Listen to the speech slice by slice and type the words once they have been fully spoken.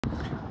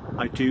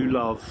I do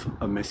love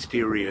a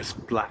mysterious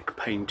black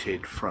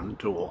painted front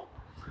door,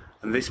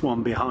 and this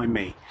one behind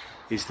me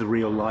is the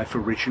real life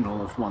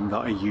original of one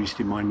that I used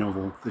in my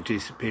novel The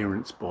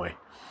Disappearance Boy.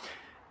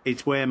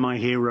 It's where my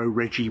hero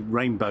Reggie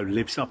Rainbow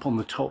lives up on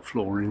the top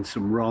floor in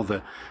some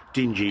rather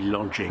dingy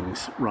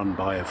lodgings run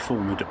by a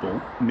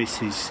formidable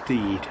Mrs.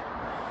 Steed.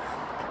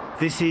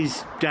 This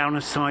is down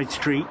a side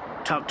street,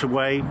 tucked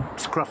away,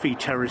 scruffy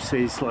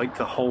terraces like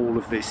the whole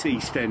of this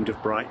east end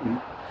of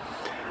Brighton.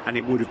 And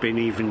it would have been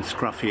even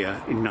scruffier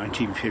in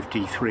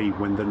 1953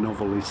 when the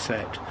novel is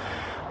set.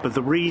 But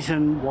the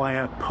reason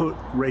why I put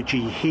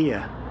Reggie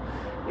here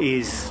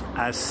is,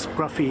 as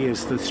scruffy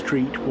as the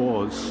street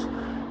was,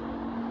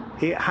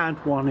 it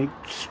had one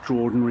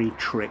extraordinary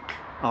trick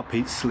up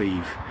its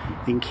sleeve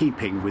in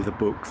keeping with a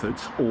book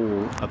that's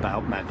all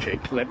about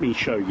magic. Let me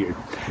show you.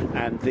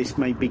 And this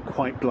may be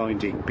quite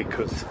blinding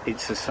because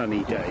it's a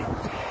sunny day.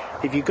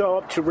 If you go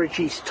up to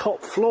Reggie's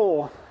top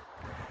floor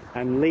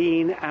and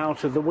lean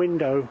out of the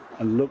window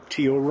and look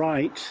to your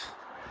right,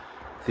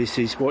 this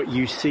is what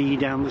you see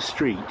down the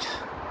street.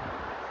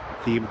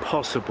 The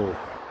impossible,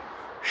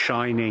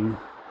 shining,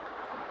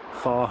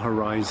 far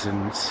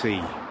horizon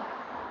sea.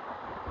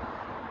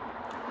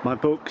 My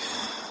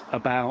book's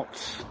about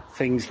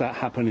things that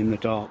happen in the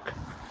dark,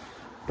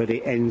 but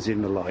it ends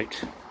in the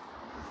light.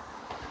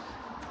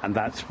 And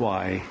that's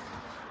why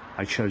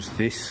I chose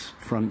this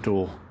front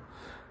door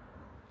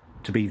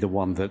to be the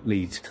one that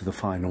leads to the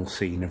final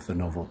scene of the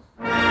novel.